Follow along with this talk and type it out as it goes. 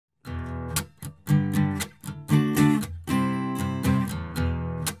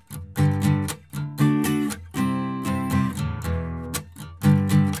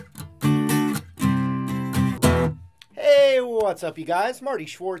What's up, you guys? Marty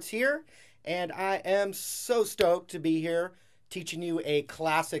Schwartz here, and I am so stoked to be here teaching you a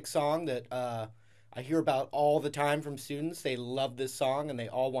classic song that I hear about all the time from students. They love this song and they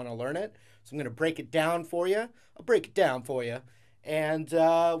all want to learn it. So I'm going to break it down for you. I'll break it down for you, and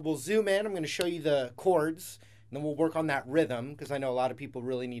we'll zoom in. I'm going to show you the chords, and then we'll work on that rhythm, because I know a lot of people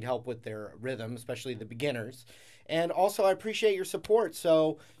really need help with their rhythm, especially the beginners. And also, I appreciate your support.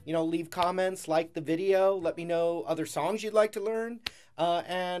 So, leave comments, like the video, let me know other songs you'd like to learn.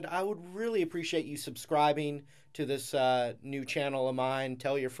 And I would really appreciate you subscribing to this new channel of mine.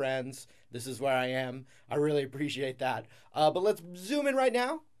 Tell your friends, this is where I am. I really appreciate that. But let's zoom in right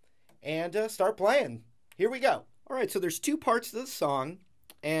now and start playing. Here we go. All right, so there's two parts to this song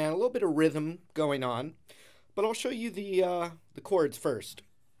and a little bit of rhythm going on. But I'll show you the chords first.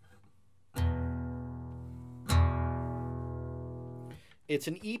 It's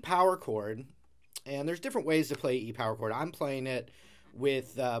an E power chord, and there's different ways to play E power chord. I'm playing it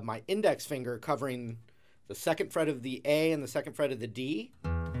with my index finger covering the second fret of the A and the second fret of the D.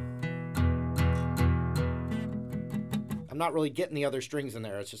 I'm not really getting the other strings in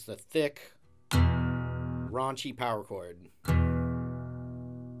there. It's just a thick, raunchy power chord.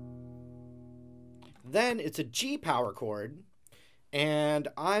 Then it's a G power chord, and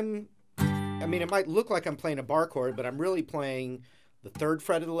it might look like I'm playing a bar chord, but I'm really playing the third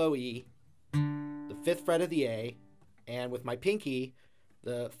fret of the low E, the fifth fret of the A, and with my pinky,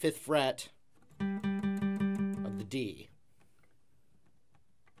 the fifth fret of the D.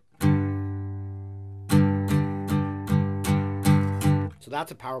 So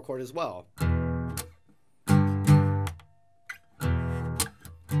that's a power chord as well.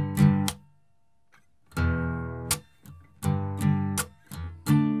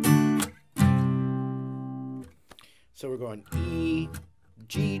 So we're going E,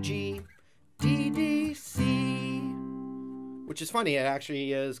 G, G, D, D, C, which is funny. It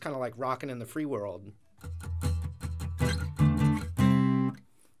actually is kind of like rocking in the free world.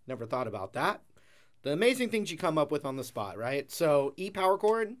 Never thought about that. The amazing things you come up with on the spot, right? So E power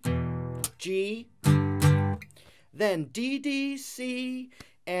chord, G, then D, D, C,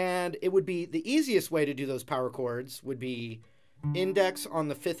 and it would be the easiest way to do those power chords would be index on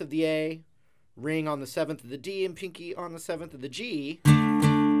the fifth of the A, ring on the seventh of the D, and pinky on the seventh of the G.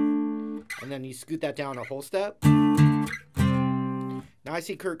 And then you scoot that down a whole step. Now I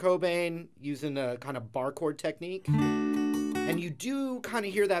see Kurt Cobain using a kind of bar chord technique. And you do kind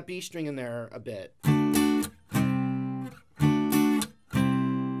of hear that B string in there a bit.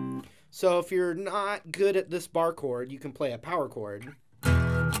 So if you're not good at this bar chord, you can play a power chord.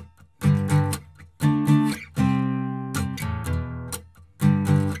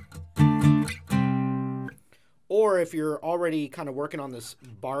 Or if you're already kind of working on this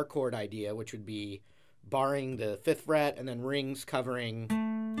bar chord idea, which would be barring the fifth fret and then rings covering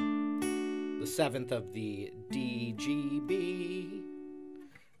the seventh of the D, G, B,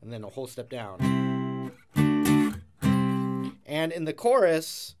 and then a whole step down. And in the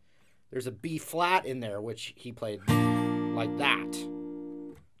chorus, there's a B flat in there, which he played like that,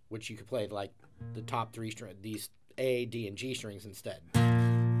 which you could play like the top three strings, these A, D, and G strings instead.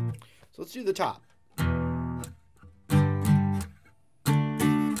 So let's do the top.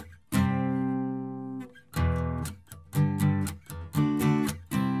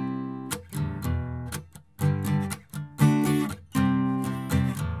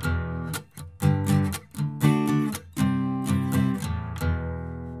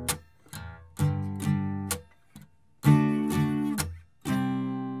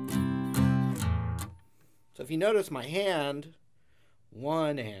 So if you notice my hand,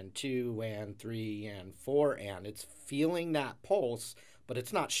 1 and 2 and 3 and 4 and, it's feeling that pulse, but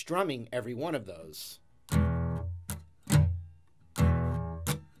it's not strumming every one of those.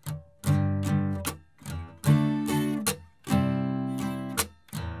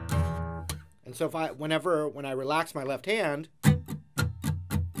 And so when I relax my left hand,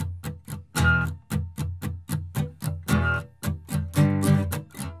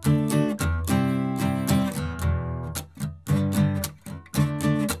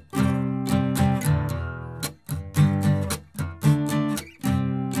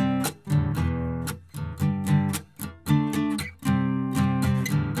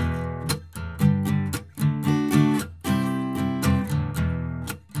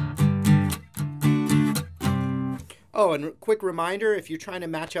 oh, and quick reminder, if you're trying to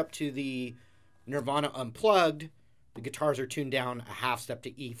match up to the Nirvana Unplugged, the guitars are tuned down a half step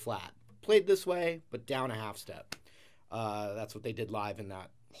to E flat. Played this way, but down a half step. That's what they did live in that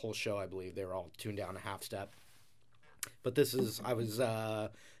whole show, I believe. They were all tuned down a half step. but I was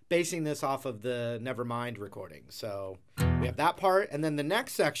basing this off of the Nevermind recording. So we have that part, and then the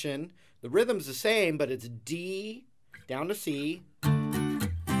next section, the rhythm's the same, but it's D down to C.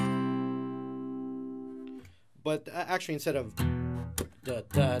 But actually, instead of da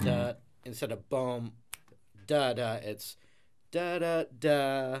da da, instead of boom da da, it's da da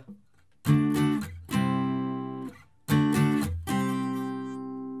da.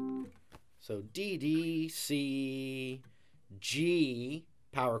 So D D C G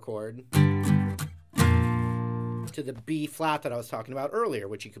power chord to the B flat that I was talking about earlier,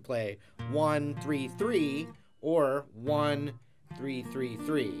 which you could play 1 3 3 or 1 3 3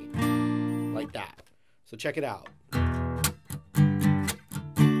 3 like that. So check it out.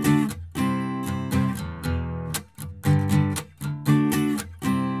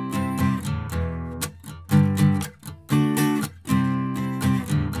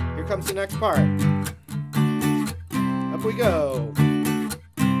 Here comes the next part. Up we go.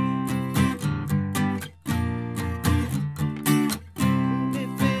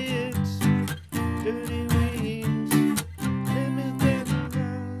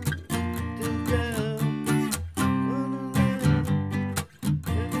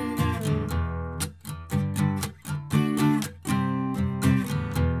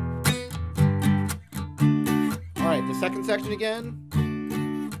 The second section again.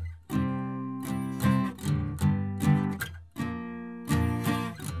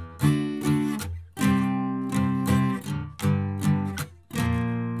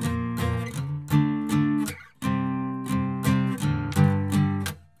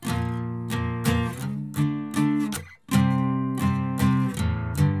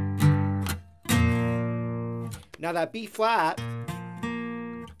 Now that B flat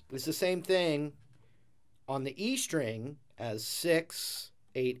is the same thing on the E string as 6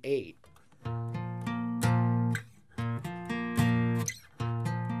 8 8.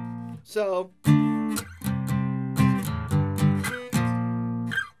 So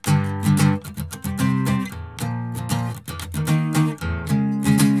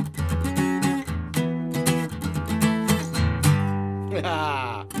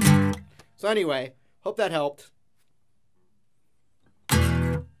so anyway, hope that helped.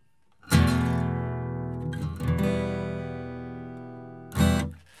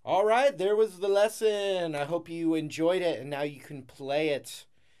 All right, there was the lesson. I hope you enjoyed it, and now you can play it,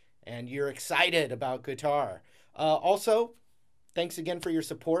 and you're excited about guitar. Also, thanks again for your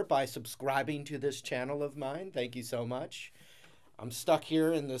support by subscribing to this channel of mine. Thank you so much. I'm stuck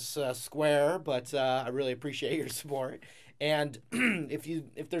here in this square, but I really appreciate your support. And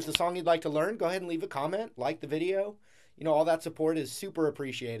if there's a song you'd like to learn, go ahead and leave a comment, like the video. You know, all that support is super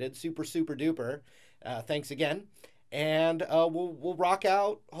appreciated, super, super duper. Thanks again. And we'll rock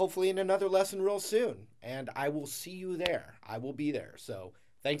out hopefully in another lesson real soon. And I will see you there. I will be there. So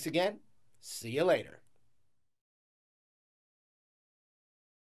thanks again. See you later.